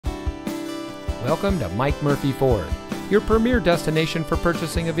Welcome to Mike Murphy Ford, your premier destination for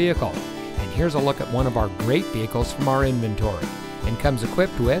purchasing a vehicle. And here's a look at one of our great vehicles from our inventory, and comes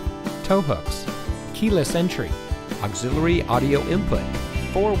equipped with tow hooks, keyless entry, auxiliary audio input,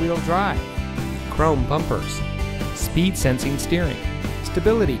 four-wheel drive, chrome bumpers, speed sensing steering,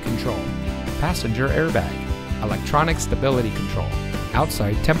 stability control, passenger airbag, electronic stability control,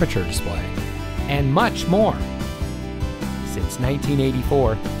 outside temperature display, and much more. Since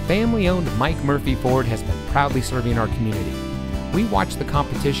 1984, family-owned Mike Murphy Ford has been proudly serving our community. We watch the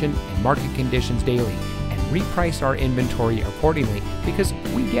competition and market conditions daily and reprice our inventory accordingly because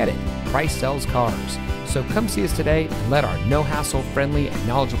we get it. Price sells cars. So come see us today and let our no-hassle, friendly, and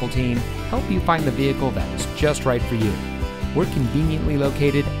knowledgeable team help you find the vehicle that is just right for you. We're conveniently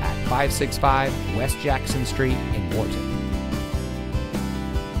located at 565 West Jackson Street in Morton.